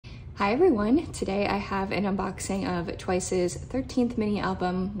Hi everyone, today I have an unboxing of Twice's 13th mini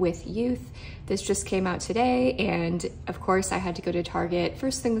album With Youth. This just came out today, and of course I had to go to Target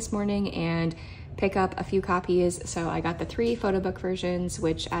first thing this morning and pick up a few copies. So I got the 3 photobook versions,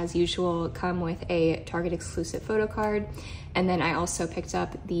 which as usual come with a Target exclusive photo card. And then I also picked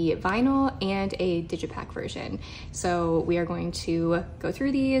up the vinyl and a Digipack version. So we are going to go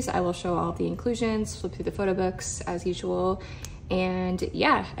through these. I will show all of the inclusions, flip through the photo books as usual. And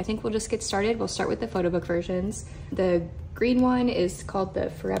yeah, I think we'll just get started. We'll start with the photo book versions. The green one is called the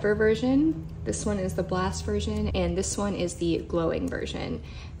Forever version. This one is the Blast version, and this one is the Glowing version.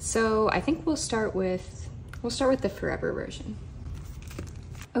 So I think we'll start with the Forever version.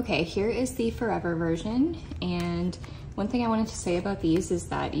 Okay, here is the Forever version, and one thing I wanted to say about these is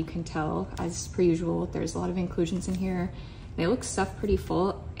that you can tell, as per usual, there's a lot of inclusions in here. They look stuffed pretty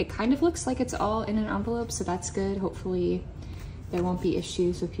full. It kind of looks like it's all in an envelope, so that's good. Hopefully there won't be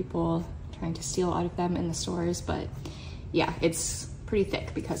issues with people trying to steal out of them in the stores, but yeah, it's pretty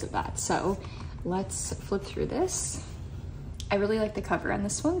thick because of that. So let's flip through this. I really like the cover on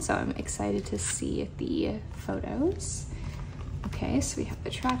this one, so I'm excited to see the photos. Okay, so we have the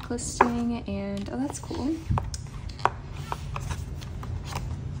track listing, and oh, that's cool.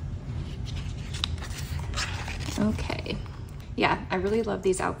 Okay, yeah, I really love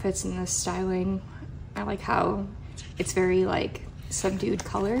these outfits and this styling. I like how it's very like subdued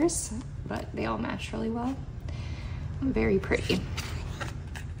colors, but they all match really well. Very pretty.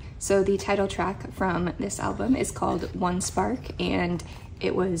 So the title track from this album is called One Spark, and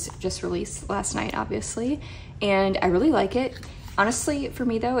it was just released last night, obviously, and I really like it. Honestly, for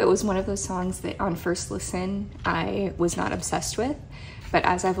me though, it was one of those songs that on first listen, I was not obsessed with, but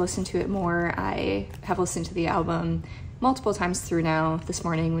as I've listened to it more, I have listened to the album multiple times through now, this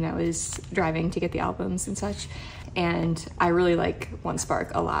morning when I was driving to get the albums and such, and I really like One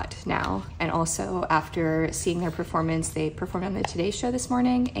Spark a lot now. And also after seeing their performance, they performed on the Today Show this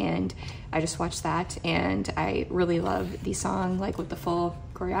morning, and I just watched that, and I really love the song, like with the full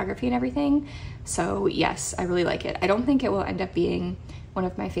choreography and everything. So yes, I really like it. I don't think it will end up being one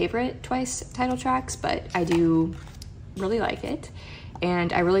of my favorite Twice title tracks, but I do really like it.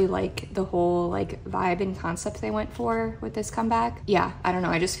 And I really like the whole like vibe and concept they went for with this comeback. Yeah, I don't know,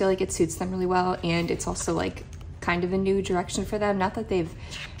 I just feel like it suits them really well, and it's also like kind of a new direction for them. Not that they've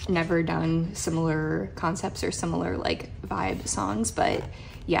never done similar concepts or similar like vibe songs, but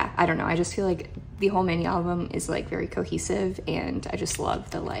yeah, I don't know, I just feel like the whole mini album is like very cohesive, and I just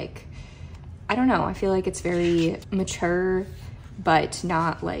love the like, I don't know, I feel like it's very mature but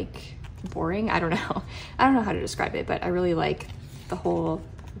not like boring. I don't know how to describe it, but I really like the whole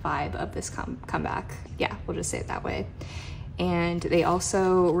vibe of this comeback. Yeah, we'll just say it that way. And they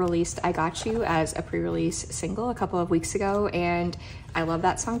also released I Got You as a pre-release single a couple of weeks ago, and I love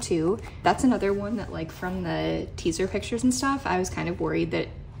that song too. That's another one that like from the teaser pictures and stuff, I was kind of worried that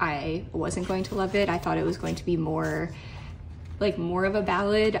I wasn't going to love it. I thought it was going to be more of a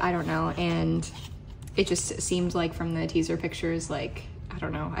ballad, I don't know, and it just seemed like from the teaser pictures, like, I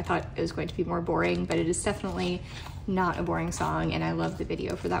don't know, I thought it was going to be more boring, but it is definitely not a boring song, and I love the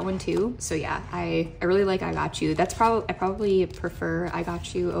video for that one too. So yeah, I really like I Got You. I probably prefer I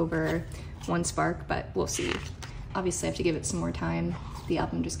Got You over One Spark, but we'll see. Obviously I have to give it some more time. The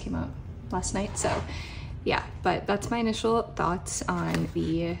album just came out last night, so yeah, but that's my initial thoughts on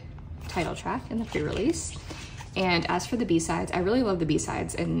the title track and the pre-release. And as for the B-sides, I really love the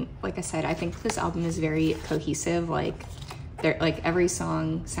B-sides, and like I said, I think this album is very cohesive. Like every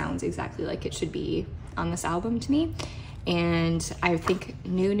song sounds exactly like it should be on this album to me. And I think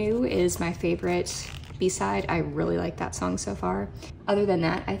New is my favorite B-side. I really like that song so far. Other than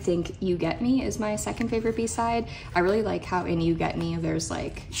that, I think You Get Me is my second favorite B-side. I really like how in You Get Me there's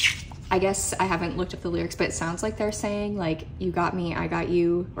like, I guess I haven't looked up the lyrics, but it sounds like they're saying like, you got me, I got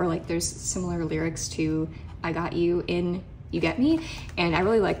you, or like there's similar lyrics to I Got You in You Get Me. And I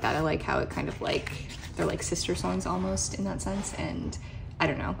really like that. I like how it kind of like, they're like sister songs almost in that sense, and I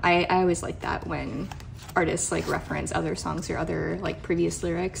don't know, I always like that when artists like reference other songs or other like previous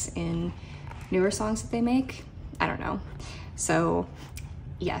lyrics in newer songs that they make. I don't know. So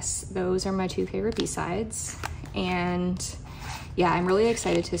yes, those are my 2 favorite B-sides, and yeah, I'm really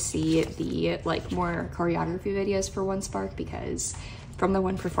excited to see the like more choreography videos for One Spark, because from the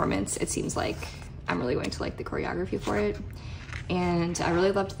one performance it seems like I'm really going to like the choreography for it. And I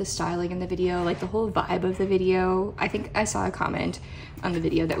really loved the styling in the video, like the whole vibe of the video. I think I saw a comment on the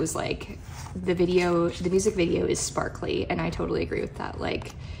video that was like, the music video is sparkly, and I totally agree with that.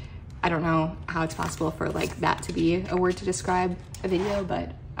 Like, I don't know how it's possible for like that to be a word to describe a video,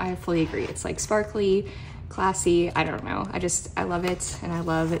 but I fully agree. It's like sparkly, classy. I don't know. I love it, and I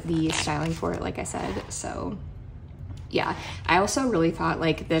love the styling for it, like I said. So yeah, I also really thought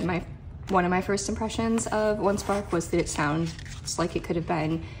like that one of my first impressions of One Spark was that it sounds like it could have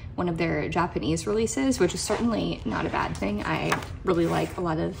been one of their Japanese releases, which is certainly not a bad thing. I really like a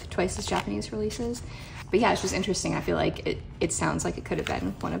lot of Twice's Japanese releases. But yeah, it's just interesting. I feel like it sounds like it could have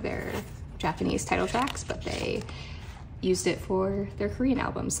been one of their Japanese title tracks, but they used it for their Korean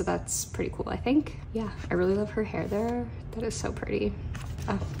album, so that's pretty cool, I think. Yeah, I really love her hair there. That is so pretty.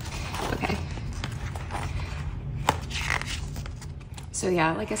 Oh, okay. So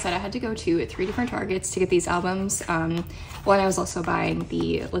yeah, like I said, I had to go to 3 different Targets to get these albums. One, I was also buying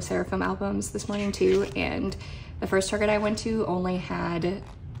the Le Sserafim albums this morning too, and the first Target I went to only had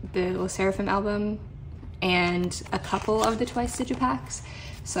the Le Sserafim album and a couple of the Twice Digipacks.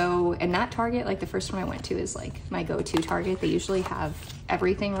 So in that Target, like the first one I went to is like my go-to Target. They usually have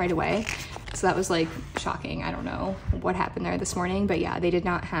everything right away. So that was like shocking. I don't know what happened there this morning, but yeah, they did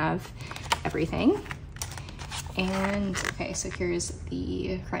not have everything. And okay, so here's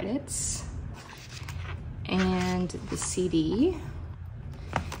the credits and the CD.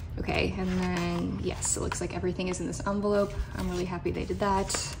 Okay, and then yes, it looks like everything is in this envelope. I'm really happy they did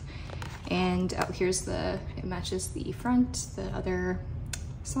that. And oh, here's it matches the front, the other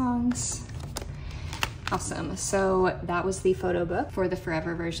songs. Awesome. So that was the photo book for the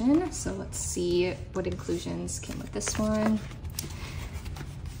Forever version. So let's see what inclusions came with this one.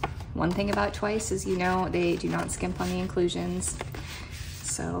 One thing about Twice is, you know, they do not skimp on the inclusions.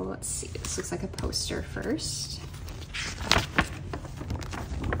 So let's see, this looks like a poster first.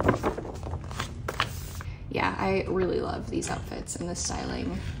 Yeah, I really love these outfits and the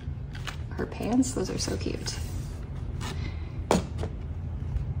styling. Her pants, those are so cute.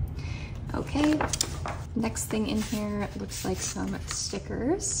 Okay, next thing in here looks like some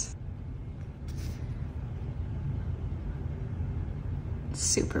stickers.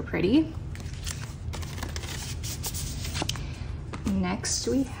 Super pretty. Next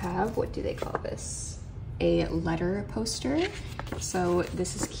we have, what do they call this? A letter poster. So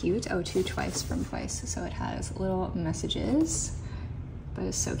this is cute. Oh, to Twice from Twice. So it has little messages. That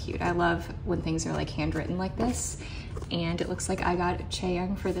is so cute. I love when things are like handwritten like this. And it looks like I got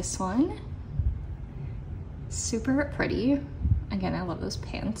Chaeyoung for this one. Super pretty. Again, I love those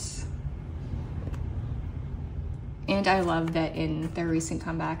pants. And I love that in their recent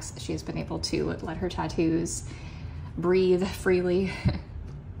comebacks, she has been able to let her tattoos breathe freely.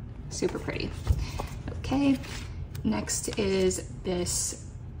 Super pretty. Okay, next is this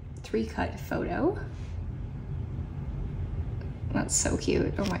 3-cut photo. That's so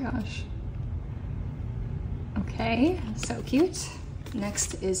cute, oh my gosh. Okay, so cute.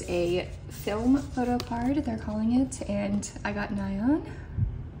 Next is a film photo card, they're calling it, and I got Nayeon.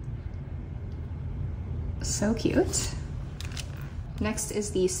 So cute. Next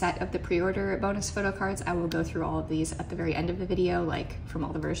is the set of the pre-order bonus photo cards. I will go through all of these at the very end of the video, like from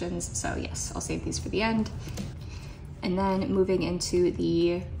all the versions. So yes, I'll save these for the end. And then moving into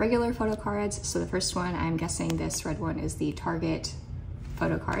the regular photo cards. So the first one, I'm guessing this red one is the Target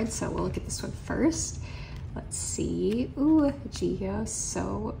photo card. So we'll look at this one first. Let's see. Ooh, Jeongyeon,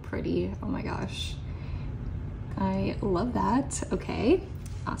 so pretty. Oh my gosh. I love that. Okay,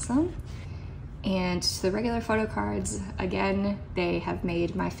 awesome. And the regular photo cards, again, they have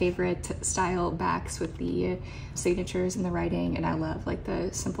made my favorite style backs with the signatures and the writing, and I love like the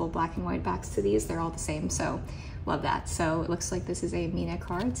simple black and white backs to these. They're all the same, so love that. So it looks like this is a Mina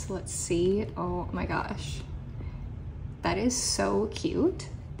card, so let's see. Oh my gosh. That is so cute.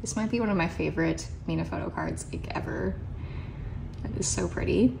 This might be one of my favorite Mina photo cards like ever. That is so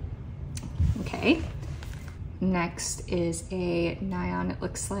pretty. Okay. Next is a Nayeon, it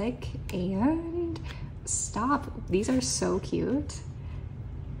looks like, and stop. These are so cute.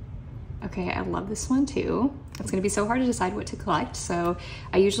 Okay, I love this one too. It's gonna be so hard to decide what to collect. So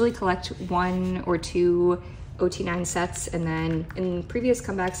I usually collect 1 or 2 OT9 sets, and then in previous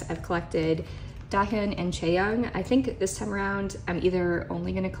comebacks, I've collected Dahyun and Chaeyoung. I think this time around, I'm either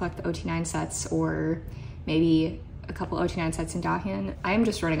only gonna collect the OT9 sets or maybe a couple OT9 sets in Dahyun. I am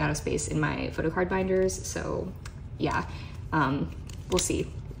just running out of space in my photo card binders, so yeah, we'll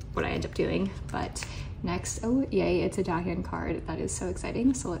see what I end up doing. But next, oh yay, it's a Dahyun card. That is so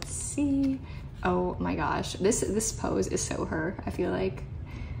exciting. So let's see. Oh my gosh, this pose is so her, I feel like.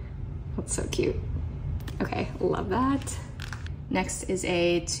 That's so cute. Okay, love that. Next is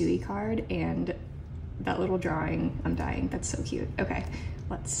a Tsui card, and that little drawing, I'm dying. That's so cute. Okay,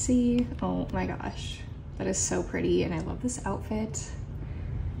 let's see. Oh my gosh. That is so pretty, and I love this outfit.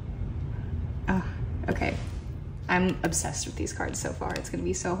 Okay, I'm obsessed with these cards so far. It's gonna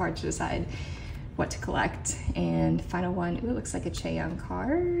be so hard to decide what to collect. And final one, ooh, it looks like a Jeongyeon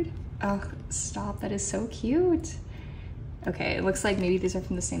card. Oh, stop, that is so cute. Okay, it looks like maybe these are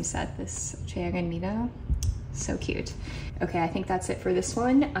from the same set, this Jeongyeon Mina. So cute. Okay, I think that's it for this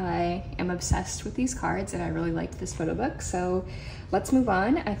one. I am obsessed with these cards and I really liked this photo book, so let's move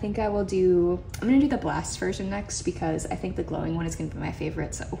on. I think I'm gonna do the blast version next because I think the glowing one is gonna be my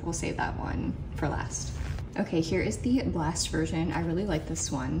favorite, so we'll save that one for last. Okay, here is the blast version. I really like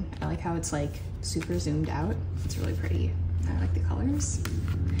this one. I like how it's like super zoomed out. It's really pretty. I like the colors.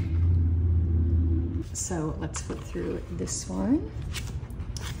 So let's flip through this one.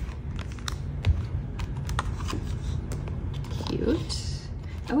 Cute.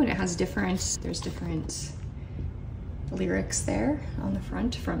 Oh, and it has there's different lyrics there on the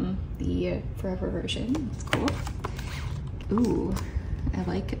front from the Forever version. It's cool. Ooh, I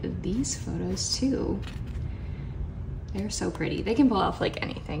like these photos too. They're so pretty. They can pull off like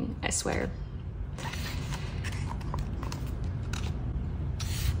anything, I swear.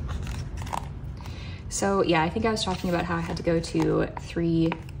 So yeah, I think I was talking about how I had to go to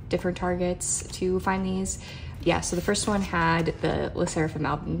 3 different Targets to find these. Yeah, so the first one had the Le Sserafim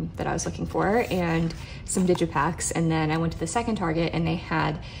album that I was looking for and some digipacks, and then I went to the second Target and they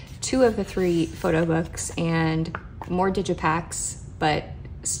had 2 of the 3 photo books and more digipacks, but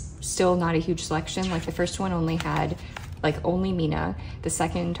still not a huge selection. Like the first one only had like only Mina. The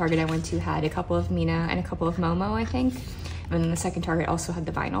second Target I went to had a couple of Mina and a couple of Momo, I think. And then the second Target also had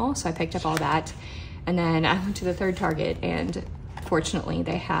the vinyl, so I picked up all that. And then I went to the third Target and fortunately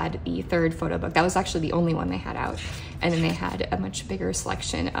they had the 3rd photo book. That was actually the only one they had out. And then they had a much bigger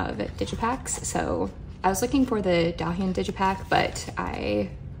selection of digipacks. So I was looking for the Jeongyeon Digipack, but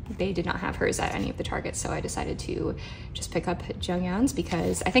they did not have hers at any of the Targets. So I decided to just pick up Jeongyeon's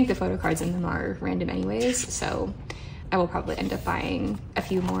because I think the photo cards in them are random anyways. So I will probably end up buying a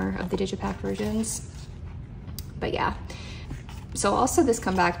few more of the digipack versions. But yeah. So also this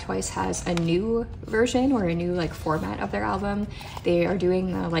Comeback Twice has a new version or a new like format of their album. They are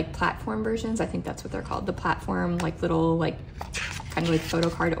doing the like platform versions. I think that's what they're called. The platform, like little like kind of like photo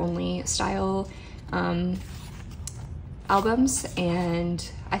card only style albums. And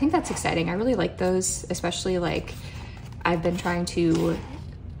I think that's exciting. I really like those, especially like I've been trying to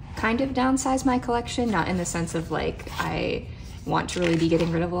kind of downsize my collection, not in the sense of like I want to really be getting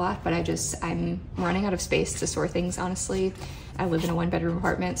rid of a lot, but I'm running out of space to store things, honestly. I live in a 1-bedroom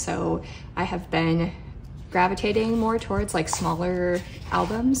apartment, so I have been gravitating more towards like smaller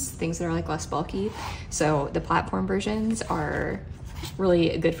albums, things that are like less bulky. So the platform versions are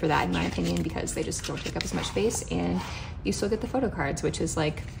really good for that in my opinion because they just don't take up as much space and you still get the photo cards, which is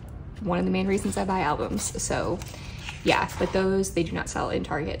like one of the main reasons I buy albums. So yeah, but those, they do not sell in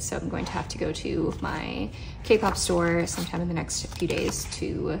Target, so I'm going to have to go to my K-pop store sometime in the next few days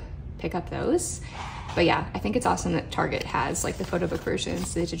to pick up those. But yeah, I think it's awesome that Target has like the photo book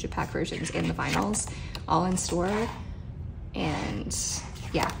versions, the digipack versions, and the vinyls all in store. And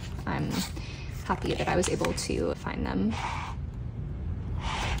yeah, I'm happy that I was able to find them.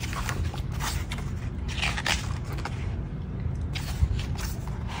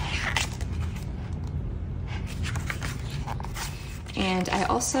 And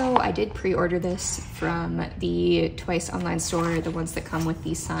I did pre-order this from the Twice online store, the ones that come with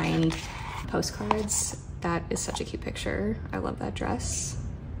the signed postcards. That is such a cute picture. I love that dress.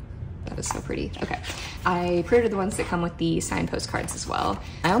 That is so pretty. Okay, I pre-ordered the ones that come with the signed postcards as well.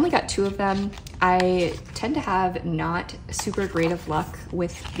 I only got 2 of them. I tend to have not super great of luck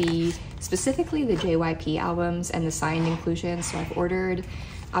with specifically the JYP albums and the signed inclusions. So I've ordered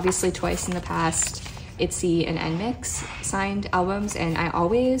obviously Twice in the past, ITZY and NMIX signed albums, and I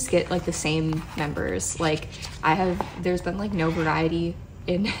always get like the same members. Like there's been like no variety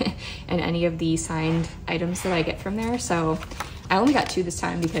in any of the signed items that I get from there. So I only got 2 this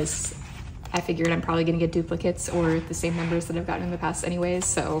time because I figured I'm probably gonna get duplicates or the same members that I've gotten in the past anyways.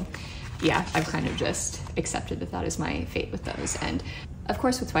 So yeah, I've kind of just accepted that is my fate with those. And of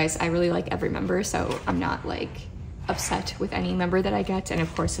course with Twice, I really like every member, so I'm not like upset with any member that I get. And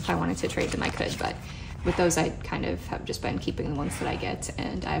of course, if I wanted to trade them, I could, but with those, I kind of have just been keeping the ones that I get,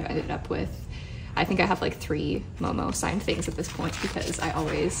 and I've ended up with, I think I have like 3 Momo signed things at this point because I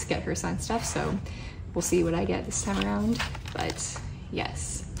always get her signed stuff, so we'll see what I get this time around, but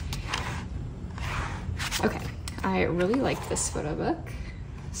yes. Okay, I really like this photo book,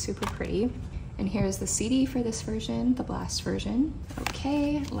 super pretty. And here's the CD for this version, the blast version.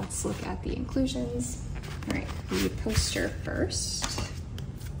 Okay, let's look at the inclusions. All right, the poster first.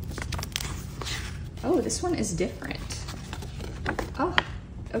 Oh, this one is different. Oh,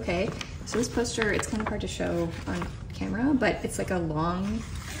 okay. So this poster, it's kind of hard to show on camera, but it's like a long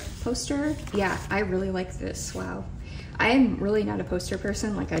poster. Yeah, I really like this. Wow. I am really not a poster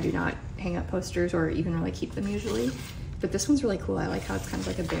person. Like, I do not hang up posters or even really keep them usually, but this one's really cool. I like how it's kind of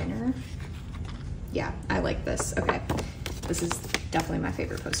like a banner. Yeah, I like this. Okay, this is definitely my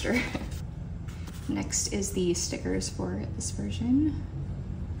favorite poster. Next is the stickers for this version.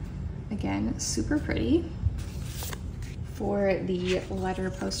 Again, super pretty. For the letter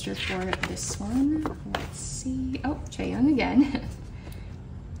poster for this one, let's see. Oh, Jeongyeon again.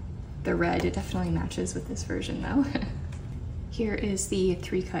 The red, it definitely matches with this version though. Here is the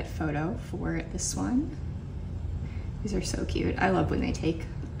 3-cut photo for this one. These are so cute. I love when they take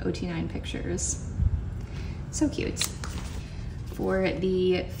OT9 pictures. So cute. For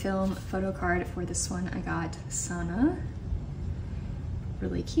the film photo card for this one, I got Sana.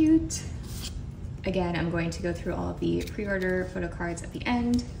 Really cute. Again, I'm going to go through all of the pre-order photo cards at the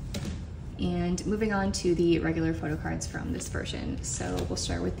end. And moving on to the regular photo cards from this version. So we'll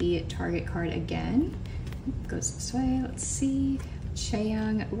start with the Target card again. It goes this way, let's see.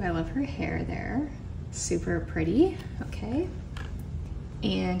 Chaeyoung, ooh, I love her hair there. Super pretty, okay.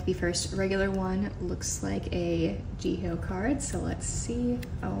 And the first regular one looks like a Jihyo card, so let's see.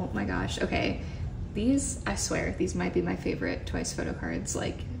 Oh my gosh, okay. These, I swear, these might be my favorite Twice photo cards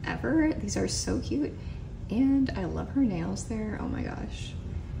like ever. These are so cute. And I love her nails there, oh my gosh.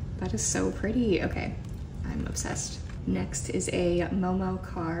 That is so pretty. Okay, I'm obsessed. Next is a Momo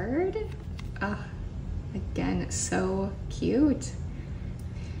card. Again, so cute.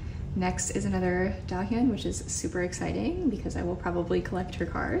 Next is another Dahyun, which is super exciting because I will probably collect her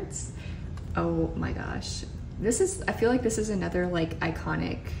cards. Oh my gosh. This is, I feel like this is another like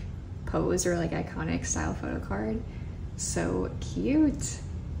iconic pose or like iconic style photo card. So cute.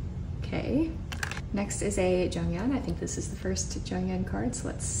 Okay. Next is a Jeongyeon. I think this is the first Jeongyeon card, so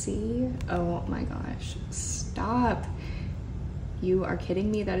let's see. Oh my gosh, stop. You are kidding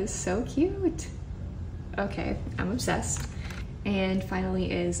me, that is so cute. Okay, I'm obsessed. And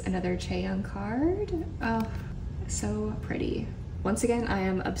finally is another Chaeyoung card. Oh, so pretty. Once again, I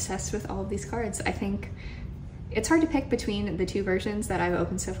am obsessed with all of these cards. I think it's hard to pick between the two versions that I've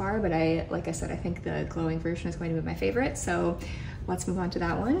opened so far, but like I said, I think the glowing version is going to be my favorite, so let's move on to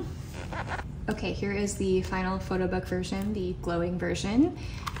that one. Okay, here is the final photo book version, the glowing version,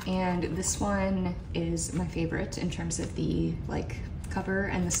 and this one is my favorite in terms of the like cover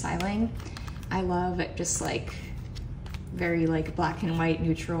and the styling. I love just like very like black and white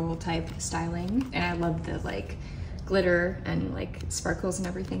neutral type styling, and I love the like glitter and like sparkles and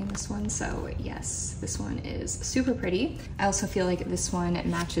everything in this one, so yes, this one is super pretty. I also feel like this one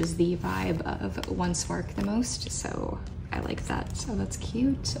matches the vibe of One Spark the most, so I like that. So that's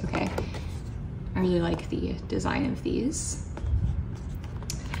cute. Okay, I really like the design of these.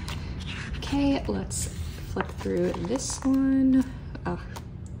 Okay, let's flip through this one. Oh,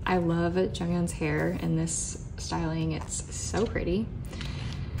 I love Jeongyeon's hair in this styling. It's so pretty.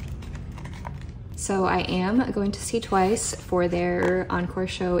 So I am going to see Twice for their encore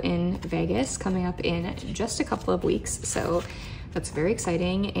show in Vegas coming up in just a couple of weeks. So that's very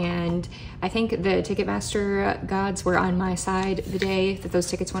exciting. And I think the Ticketmaster gods were on my side the day that those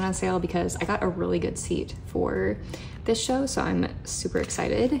tickets went on sale because I got a really good seat for this show. So I'm super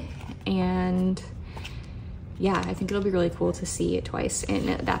excited. And yeah, I think it'll be really cool to see Twice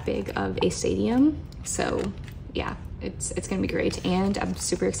in that big of a stadium. So yeah, it's gonna be great. And I'm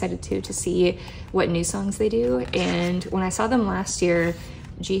super excited too to see what new songs they do. And when I saw them last year,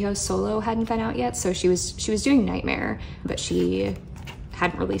 Jihyo's solo hadn't been out yet, so she was doing Nightmare, but she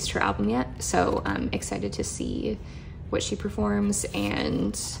hadn't released her album yet. So I'm excited to see what she performs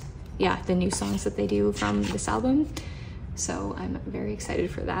and yeah, the new songs that they do from this album. So I'm very excited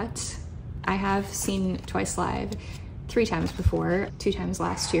for that. I have seen Twice live 3 times before, 2 times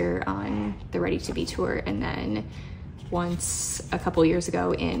last year on the Ready to Be tour, and then once a couple years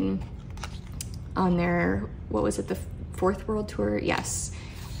ago on their, what was it, the 4th World Tour? Yes,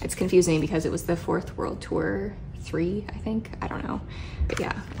 it's confusing because it was the 4th World Tour 3, I think, I don't know. But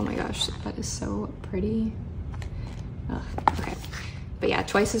yeah, oh my gosh, that is so pretty. Ugh, okay, but yeah,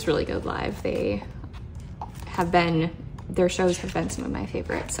 Twice is really good live. They have been, their shows have been some of my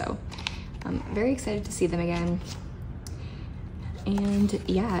favorites, so I'm very excited to see them again. And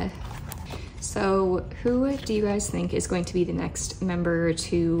yeah, so who do you guys think is going to be the next member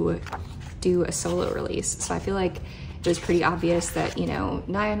to do a solo release? So I feel like it was pretty obvious that, you know,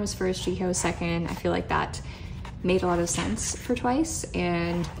 Nayeon was first, Jihyo was second. I feel like that made a lot of sense for Twice.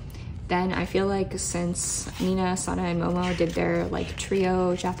 And then I feel like since Mina, Sana, and Momo did their like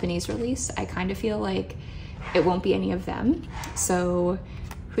trio Japanese release, I kind of feel like it won't be any of them. So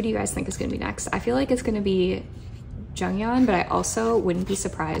who do you guys think is gonna be next? I feel like it's gonna be Jeongyeon, but I also wouldn't be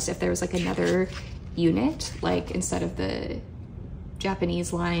surprised if there was like another unit, like instead of the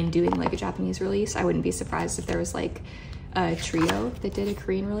Japanese line doing like a Japanese release, I wouldn't be surprised if there was like a trio that did a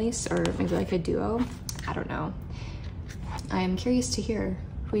Korean release, or maybe like a duo. I don't know. I am curious to hear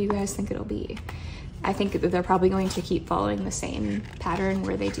who you guys think it'll be. I think that they're probably going to keep following the same pattern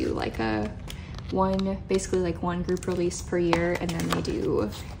where they do like basically like one group release per year, and then they do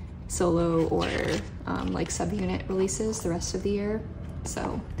solo or like subunit releases the rest of the year.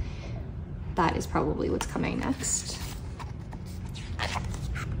 So that is probably what's coming next.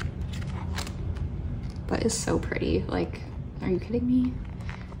 But it's so pretty. Like, are you kidding me?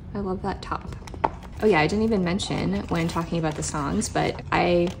 I love that top. Oh yeah, I didn't even mention when talking about the songs, but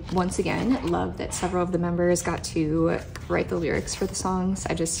I, once again, love that several of the members got to write the lyrics for the songs.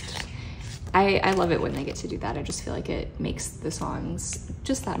 I love it when they get to do that. I just feel like it makes the songs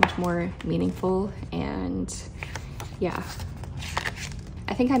just that much more meaningful. And yeah,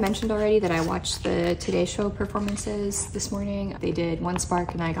 I think I mentioned already that I watched the Today Show performances this morning. They did One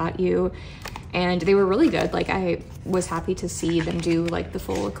Spark and I Got You, and they were really good. Like, I was happy to see them do like the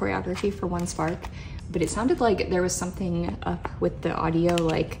full choreography for One Spark, but it sounded like there was something up with the audio.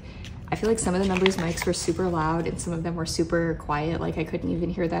 Like, I feel like some of the members' mics were super loud and some of them were super quiet. Like, I couldn't even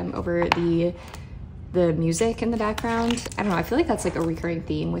hear them over the music in the background. I don't know, I feel like that's like a recurring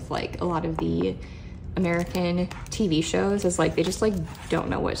theme with like a lot of the American TV shows, is like they just like don't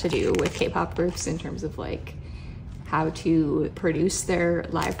know what to do with K-pop groups in terms of like how to produce their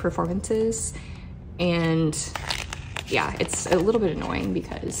live performances. And yeah, it's a little bit annoying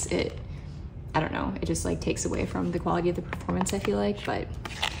because I don't know, it just like takes away from the quality of the performance, I feel like, but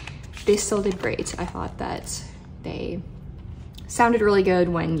they still did great. I thought that they sounded really good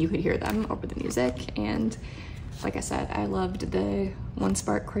when you could hear them over the music. And like I said, I loved the One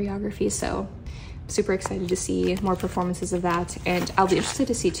Spark choreography, so super excited to see more performances of that. And I'll be interested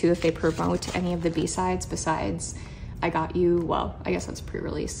to see too if they promote any of the B-sides besides I Got You. Well, I guess that's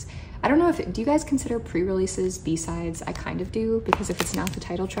pre-release. I don't know do you guys consider pre-releases B-sides? I kind of do, because if it's not the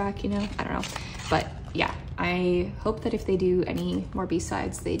title track, you know, I don't know. But yeah, I hope that if they do any more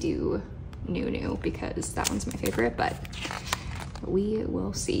B-sides, they do new, because that one's my favorite, but we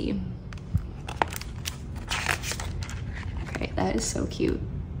will see. Okay, that is so cute.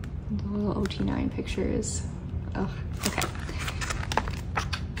 The little OT9 pictures. Oh, okay.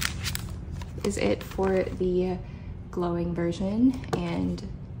 Is it for the glowing version, and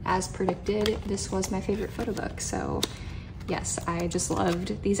as predicted, this was my favorite photo book. So yes, I just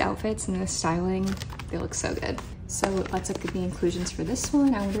loved these outfits and the styling. They look so good. So let's look at the inclusions for this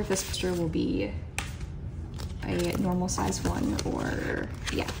one. I wonder if this picture will be a normal size one, or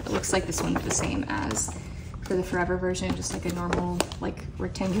yeah, it looks like this one's the same as for the Forever version, just like a normal, like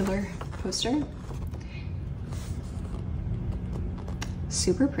rectangular poster.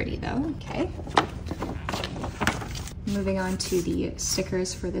 Super pretty though, okay. Moving on to the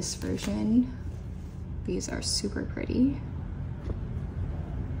stickers for this version. These are super pretty.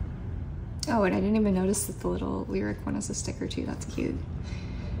 Oh, and I didn't even notice that the little lyric one is a sticker too. That's cute.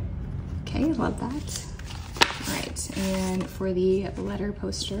 Okay, love that. All right, and for the letter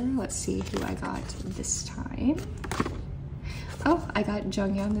poster, let's see who I got this time. Oh, I got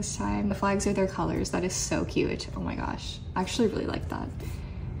Jeongyeon this time. The flags are their colors. That is so cute. Oh my gosh, I actually really like that.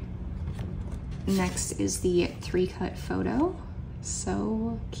 Next is the 3-cut photo.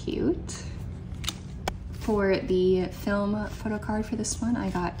 So cute. For the film photo card for this one, I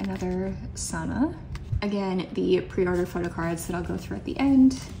got another Sana. Again, the pre-order photo cards that I'll go through at the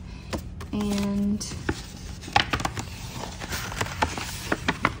end. And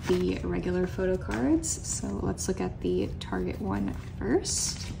the regular photo cards. So let's look at the Target one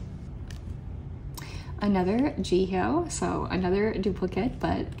first. Another Jihyo, so another duplicate,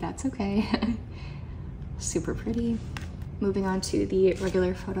 but that's okay. Super pretty. Moving on to the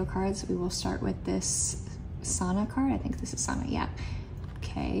regular photo cards, we will start with this Sana card. I think this is Sana, yeah.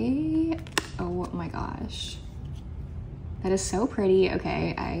 Okay, oh my gosh. That is so pretty.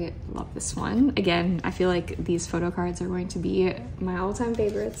 Okay, I love this one. Again, I feel like these photo cards are going to be my all-time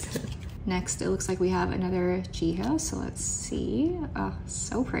favorites. Next, it looks like we have another Jihyo, so let's see. Oh,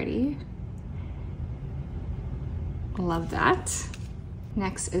 so pretty. Love that.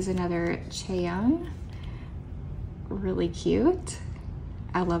 Next is another Chaeyoung. Really cute.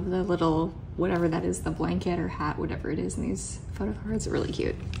 I love the little, whatever that is, the blanket or hat, whatever it is in these photo cards, really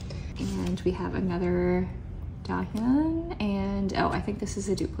cute. And we have another Dahyun, and oh, I think this is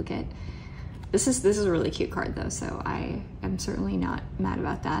a duplicate. This is a really cute card though, so I am certainly not mad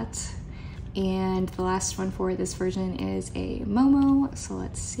about that. And the last one for this version is a Momo. So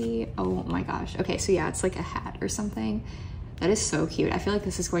let's see. Oh my gosh. Okay, so yeah, it's like a hat or something. That is so cute. I feel like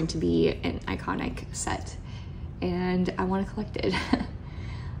this is going to be an iconic set and I want to collect it.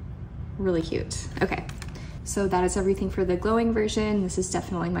 Really cute. Okay, so that is everything for the glowing version. This is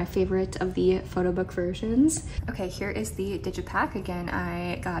definitely my favorite of the photo book versions. Okay, here is the Digipack. Again,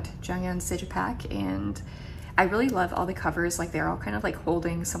 I got Jeongyeon's Digipack and I really love all the covers. Like they're all kind of like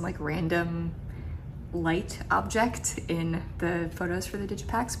holding some like random light object in the photos for the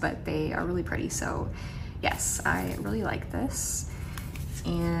Digipacks, but they are really pretty. So yes, I really like this.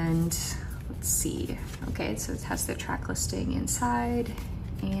 And let's see. Okay, so it has the track listing inside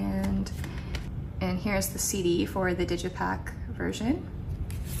and here's the CD for the Digipack version.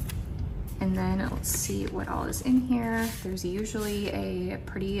 And then let's see what all is in here. There's usually a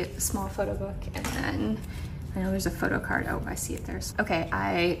pretty small photo book and then I know there's a photo card. Oh, I see it there. Okay,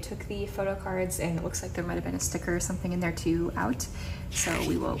 I took the photo cards and it looks like there might have been a sticker or something in there too out. So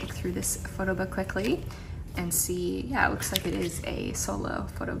we will look through this photo book quickly and see. Yeah, it looks like it is a solo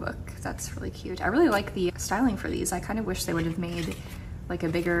photo book. That's really cute. I really like the styling for these. I kind of wish they would have made like a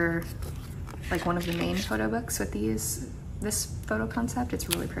bigger, like one of the main photo books with this photo concept. It's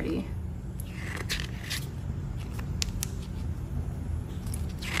really pretty.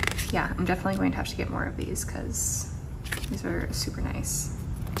 Yeah, I'm definitely going to have to get more of these because these are super nice.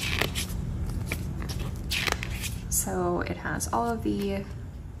 So it has all of the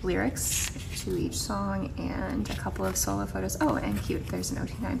lyrics to each song and a couple of solo photos. Oh, and cute, there's an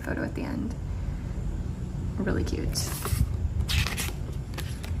OT9 photo at the end. Really cute.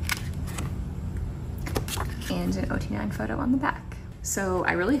 And an OT9 photo on the back. So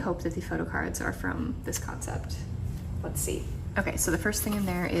I really hope that the photo cards are from this concept. Let's see. Okay, so the first thing in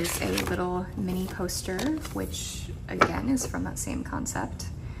there is a little mini poster, which again is from that same concept.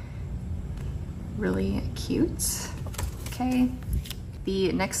 Really cute. Okay.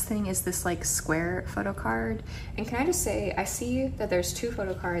 The next thing is this like square photo card. And can I just say, I see that there's 2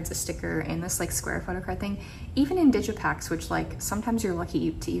 photo cards, a sticker, and this like square photo card thing. Even in Digipacks, which like sometimes you're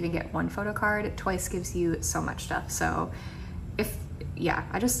lucky to even get 1 photo card, Twice gives you so much stuff. So yeah,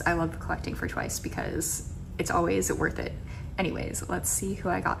 I love collecting for Twice because it's always worth it. Anyways, let's see who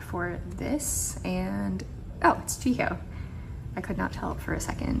I got for this. And oh, it's Jihyo. I could not tell for a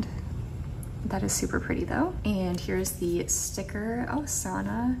second. That is super pretty though. And here's the sticker. Oh,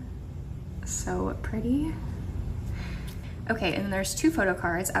 Sana. So pretty. Okay, and then there's 2 photo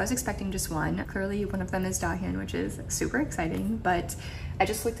cards. I was expecting just 1. Clearly one of them is Dahyun, which is super exciting, but I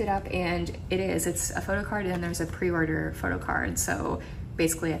just looked it up and it's a photo card and then there's a pre-order photo card. So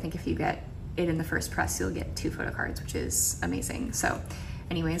basically I think if you get it in the first press, you'll get 2 photo cards, which is amazing. So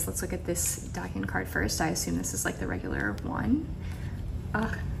anyways, let's look at this Dahyun card first. I assume this is like the regular one.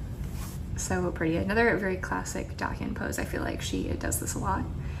 Ugh, so pretty. Another very classic Dahyun pose. I feel like she does this a lot.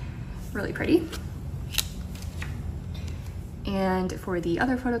 Really pretty. And for the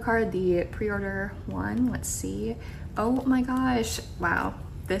other photo card, the pre-order one, let's see. Oh my gosh, wow.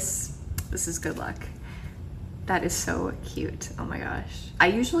 This is good luck. That is so cute. Oh my gosh. I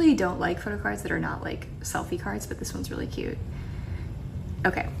usually don't like photo cards that are not like selfie cards, but this one's really cute.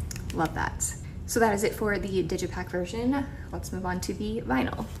 Okay, love that. So that is it for the Digipack version. Let's move on to the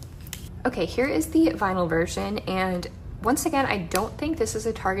vinyl. Okay, here is the vinyl version. And once again, I don't think this is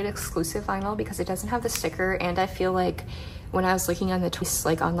a Target exclusive vinyl because it doesn't have the sticker. And I feel like when I was looking on the Twice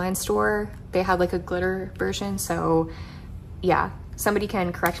like online store, they had like a glitter version. So yeah, somebody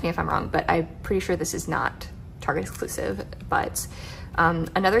can correct me if I'm wrong, but I'm pretty sure this is not Target exclusive. But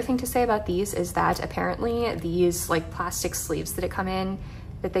another thing to say about these is that apparently these like plastic sleeves that they come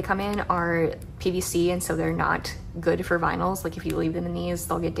in are PVC, and so they're not good for vinyls. Like if you leave them in these,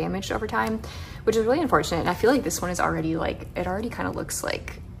 they'll get damaged over time, which is really unfortunate. And I feel like this one is already like, it already kind of looks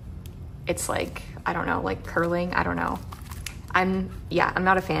like it's like, I don't know, like curling, I don't know. I'm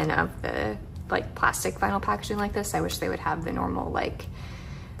not a fan of the like plastic vinyl packaging like this. I wish they would have the normal like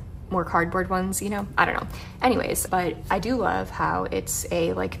more cardboard ones, you know, I don't know. Anyways, but I do love how it's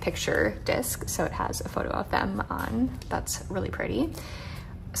a like picture disc. So it has a photo of them on. That's really pretty.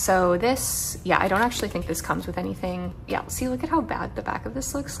 So this, yeah, I don't actually think this comes with anything. Yeah, see, look at how bad the back of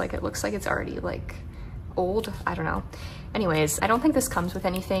this looks. Like it looks like it's already like old, I don't know. Anyways, I don't think this comes with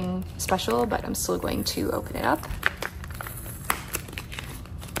anything special, but I'm still going to open it up.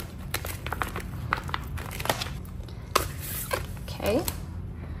 Okay,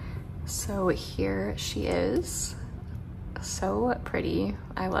 so here she is. So pretty.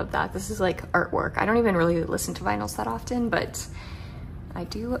 I love that. This is like artwork. I don't even really listen to vinyls that often, but I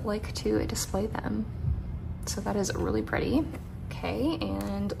do like to display them. So that is really pretty. Okay,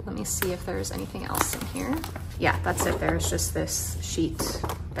 and let me see if there's anything else in here. Yeah, that's it. There's just this sheet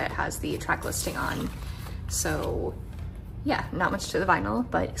that has the track listing on. So yeah, not much to the vinyl,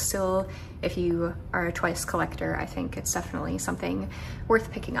 but still, if you are a Twice collector, I think it's definitely something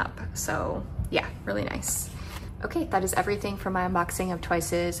worth picking up. So yeah, really nice. Okay, that is everything for my unboxing of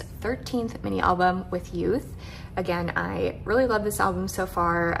Twice's 13th mini album with Youth. Again, I really love this album so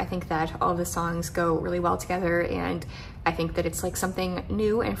far. I think that all the songs go really well together, and I think that it's like something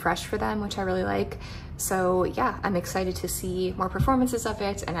new and fresh for them, which I really like. So yeah, I'm excited to see more performances of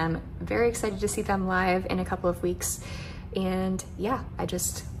it, and I'm very excited to see them live in a couple of weeks. And yeah, I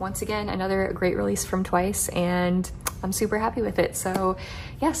just, once again, another great release from Twice, and I'm super happy with it. So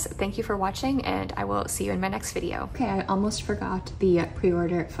yes, thank you for watching, and I will see you in my next video. Okay, I almost forgot the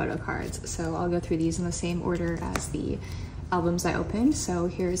pre-order photo cards, so I'll go through these in the same order as the albums I opened. So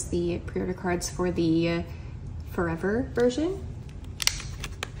here's the pre-order cards for the Forever version.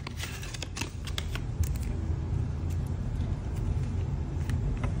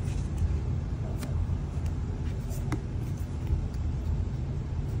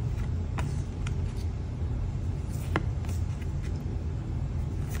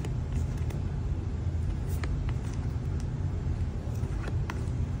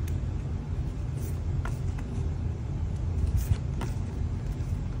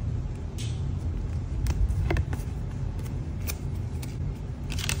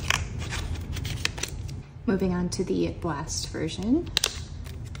 Moving on to the Blast version.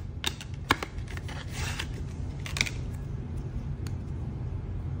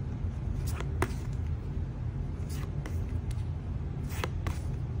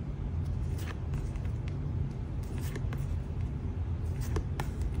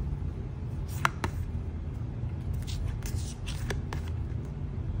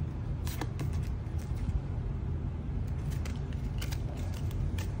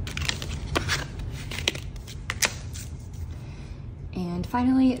 And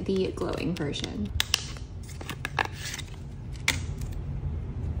finally, the glowing version.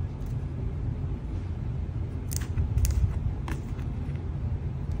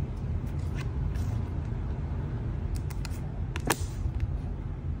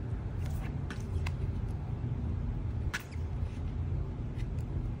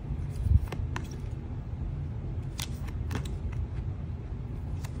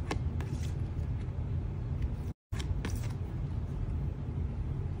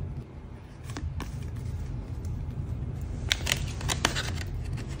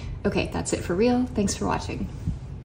 Okay, that's it for real. Thanks for watching.